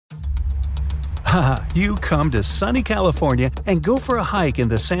You come to sunny California and go for a hike in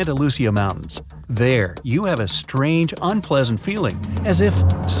the Santa Lucia Mountains. There, you have a strange, unpleasant feeling, as if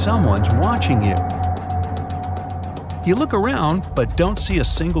someone's watching you. You look around, but don't see a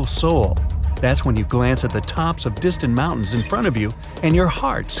single soul. That's when you glance at the tops of distant mountains in front of you, and your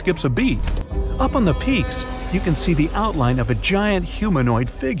heart skips a beat. Up on the peaks, you can see the outline of a giant humanoid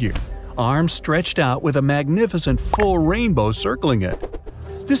figure, arms stretched out with a magnificent full rainbow circling it.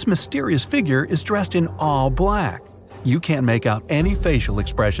 This mysterious figure is dressed in all black. You can't make out any facial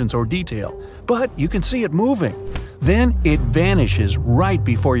expressions or detail, but you can see it moving. Then it vanishes right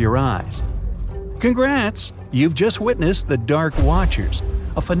before your eyes. Congrats! You've just witnessed the Dark Watchers,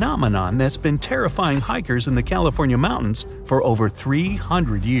 a phenomenon that's been terrifying hikers in the California mountains for over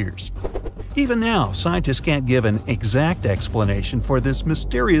 300 years. Even now, scientists can't give an exact explanation for this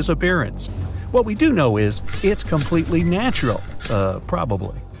mysterious appearance. What we do know is it's completely natural,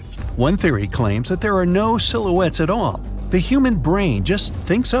 probably. One theory claims that there are no silhouettes at all. The human brain just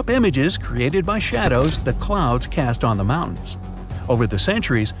thinks up images created by shadows the clouds cast on the mountains. Over the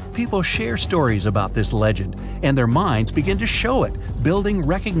centuries, people share stories about this legend, and their minds begin to show it, building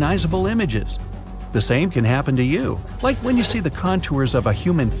recognizable images. The same can happen to you, like when you see the contours of a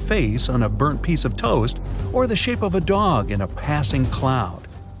human face on a burnt piece of toast, or the shape of a dog in a passing cloud.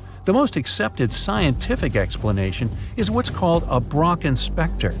 The most accepted scientific explanation is what's called a Brocken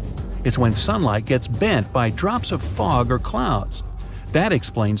specter. It's when sunlight gets bent by drops of fog or clouds. That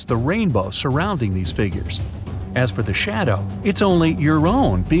explains the rainbow surrounding these figures. As for the shadow, it's only your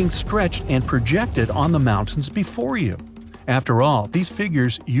own being stretched and projected on the mountains before you. After all, these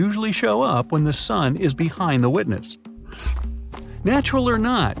figures usually show up when the sun is behind the witness. Natural or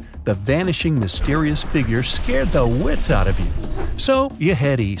not, the vanishing mysterious figure scared the wits out of you. So you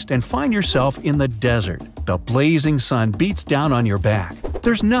head east and find yourself in the desert. The blazing sun beats down on your back.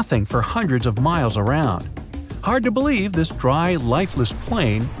 There's nothing for hundreds of miles around. Hard to believe this dry, lifeless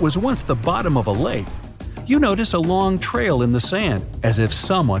plain was once the bottom of a lake. You notice a long trail in the sand, as if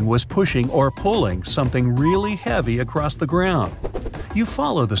someone was pushing or pulling something really heavy across the ground. You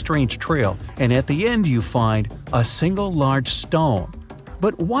follow the strange trail, and at the end you find a single large stone.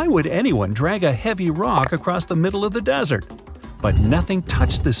 But why would anyone drag a heavy rock across the middle of the desert? But nothing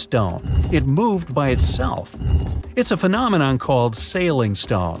touched the stone. It moved by itself. It's a phenomenon called sailing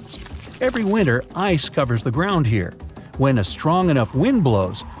stones. Every winter, ice covers the ground here. When a strong enough wind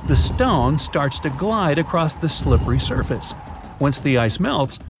blows, the stone starts to glide across the slippery surface. Once the ice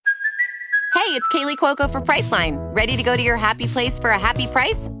melts… Hey, it's Kaylee Cuoco for Priceline. Ready to go to your happy place for a happy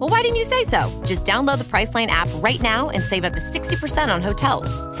price? Well, why didn't you say so? Just download the Priceline app right now and save up to 60% on hotels.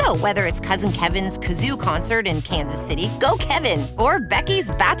 So whether it's Cousin Kevin's Kazoo Concert in Kansas City, go Kevin, or Becky's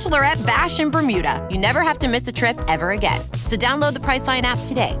Bachelorette Bash in Bermuda, you never have to miss a trip ever again. So download the Priceline app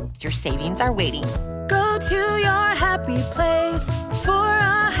today. Your savings are waiting. Go to your happy place for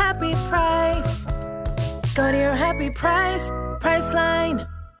a happy price. Go to your happy price, Priceline.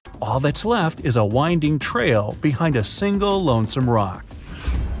 All that's left is a winding trail behind a single lonesome rock.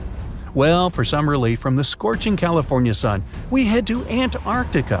 Well, for some relief from the scorching California sun, we head to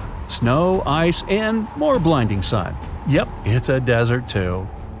Antarctica. Snow, ice, and more blinding sun. Yep, it's a desert too.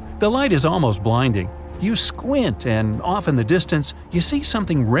 The light is almost blinding. You squint, and off in the distance, you see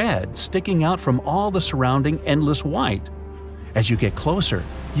something red sticking out from all the surrounding endless white. As you get closer,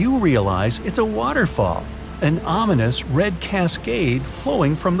 you realize it's a waterfall, an ominous red cascade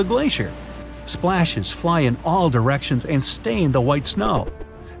flowing from the glacier. Splashes fly in all directions and stain the white snow.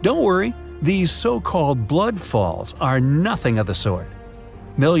 Don't worry, these so-called blood falls are nothing of the sort.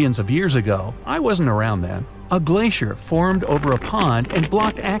 Millions of years ago, I wasn't around then, a glacier formed over a pond and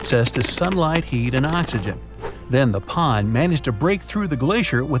blocked access to sunlight, heat, and oxygen. Then the pond managed to break through the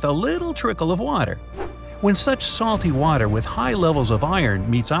glacier with a little trickle of water. When such salty water with high levels of iron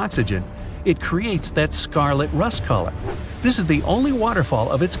meets oxygen, it creates that scarlet rust color. This is the only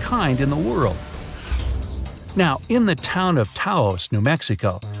waterfall of its kind in the world. Now, in the town of Taos, New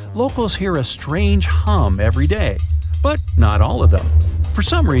Mexico, locals hear a strange hum every day. But not all of them. For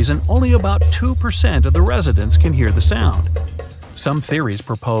some reason, only about 2% of the residents can hear the sound. Some theories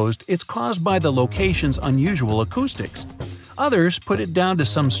proposed it's caused by the location's unusual acoustics. Others put it down to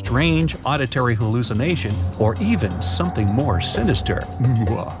some strange auditory hallucination or even something more sinister.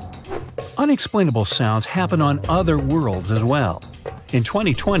 Unexplainable sounds happen on other worlds as well. In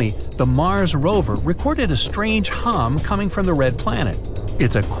 2020, the Mars rover recorded a strange hum coming from the red planet.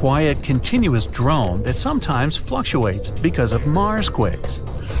 It's a quiet, continuous drone that sometimes fluctuates because of Marsquakes.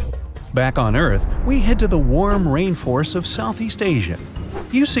 Back on Earth, we head to the warm rainforests of Southeast Asia.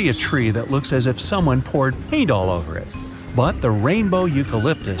 You see a tree that looks as if someone poured paint all over it. But the rainbow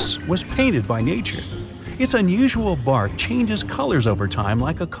eucalyptus was painted by nature. Its unusual bark changes colors over time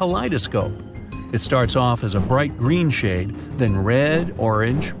like a kaleidoscope. It starts off as a bright green shade, then red,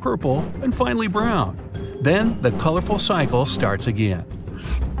 orange, purple, and finally brown. Then the colorful cycle starts again.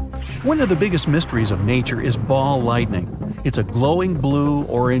 One of the biggest mysteries of nature is ball lightning. It's a glowing blue,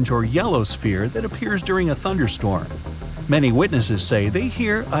 orange, or yellow sphere that appears during a thunderstorm. Many witnesses say they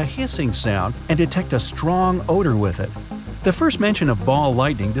hear a hissing sound and detect a strong odor with it. The first mention of ball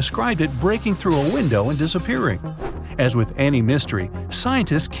lightning described it breaking through a window and disappearing. As with any mystery,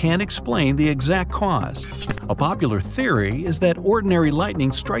 scientists can't explain the exact cause. A popular theory is that ordinary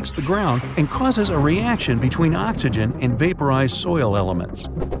lightning strikes the ground and causes a reaction between oxygen and vaporized soil elements.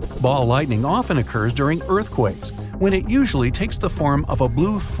 Ball lightning often occurs during earthquakes, when it usually takes the form of a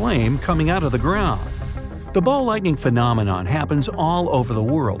blue flame coming out of the ground. The ball lightning phenomenon happens all over the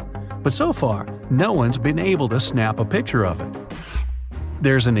world, but so far, no one's been able to snap a picture of it.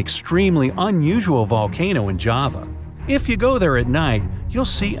 There's an extremely unusual volcano in Java. If you go there at night, you'll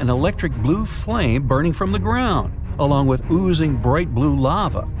see an electric blue flame burning from the ground, along with oozing bright blue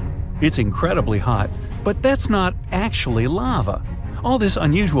lava. It's incredibly hot, but that's not actually lava. All this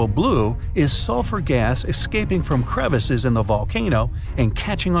unusual blue is sulfur gas escaping from crevices in the volcano and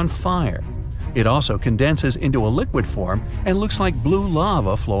catching on fire. It also condenses into a liquid form and looks like blue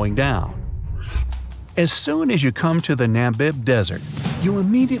lava flowing down. As soon as you come to the Namib Desert, you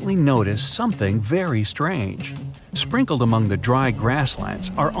immediately notice something very strange. Sprinkled among the dry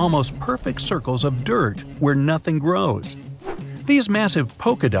grasslands are almost perfect circles of dirt where nothing grows. These massive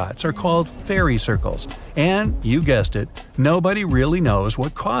polka dots are called fairy circles, and, you guessed it, nobody really knows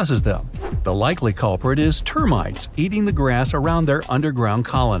what causes them. The likely culprit is termites eating the grass around their underground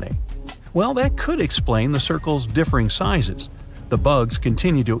colony. Well, that could explain the circles' differing sizes. The bugs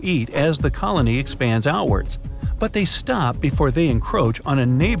continue to eat as the colony expands outwards, but they stop before they encroach on a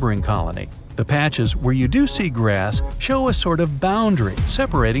neighboring colony. The patches where you do see grass show a sort of boundary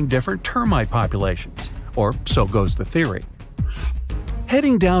separating different termite populations, or so goes the theory.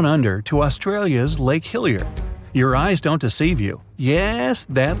 Heading down under to Australia's Lake Hillier. Your eyes don't deceive you. Yes,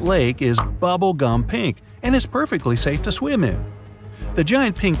 that lake is bubblegum pink, and it's perfectly safe to swim in. The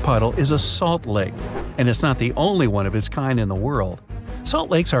giant pink puddle is a salt lake, and it's not the only one of its kind in the world. Salt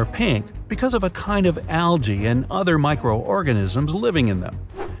lakes are pink because of a kind of algae and other microorganisms living in them.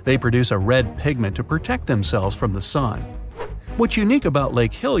 They produce a red pigment to protect themselves from the sun. What's unique about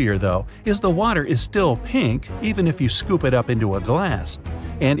Lake Hillier, though, is the water is still pink even if you scoop it up into a glass,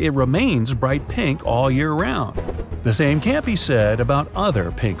 and it remains bright pink all year round. The same can't be said about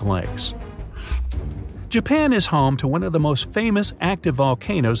other pink lakes. Japan is home to one of the most famous active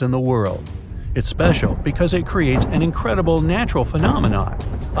volcanoes in the world. It's special because it creates an incredible natural phenomenon,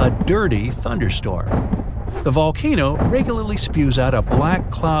 a dirty thunderstorm. The volcano regularly spews out a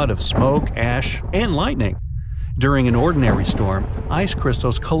black cloud of smoke, ash, and lightning. During an ordinary storm, ice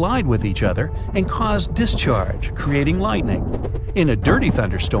crystals collide with each other and cause discharge, creating lightning. In a dirty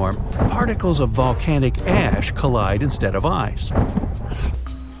thunderstorm, particles of volcanic ash collide instead of ice.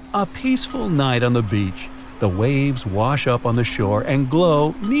 A peaceful night on the beach. The waves wash up on the shore and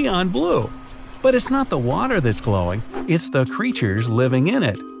glow neon blue. But it's not the water that's glowing, it's the creatures living in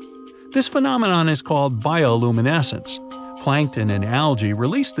it. This phenomenon is called bioluminescence. Plankton and algae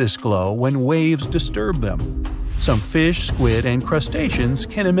release this glow when waves disturb them. Some fish, squid, and crustaceans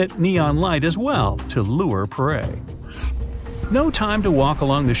can emit neon light as well to lure prey. No time to walk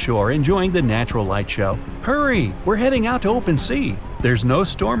along the shore enjoying the natural light show. Hurry! We're heading out to open sea. There's no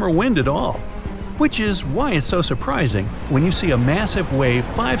storm or wind at all. Which is why it's so surprising when you see a massive wave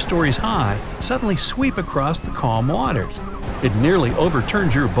 5 stories high suddenly sweep across the calm waters. It nearly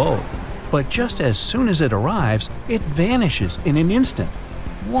overturns your boat. But just as soon as it arrives, it vanishes in an instant.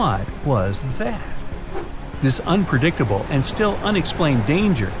 What was that? This unpredictable and still unexplained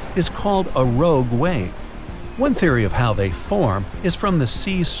danger is called a rogue wave. One theory of how they form is from the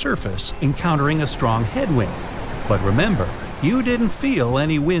sea's surface encountering a strong headwind. But remember, you didn't feel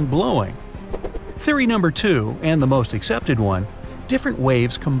any wind blowing. Theory number 2, and the most accepted one, different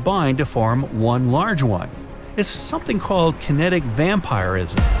waves combine to form one large one. It's something called kinetic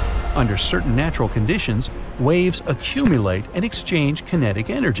vampirism. Under certain natural conditions, waves accumulate and exchange kinetic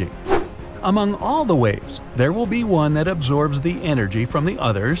energy. Among all the waves, there will be one that absorbs the energy from the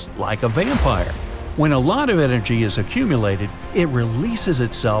others like a vampire. When a lot of energy is accumulated, it releases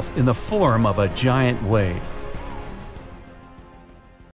itself in the form of a giant wave.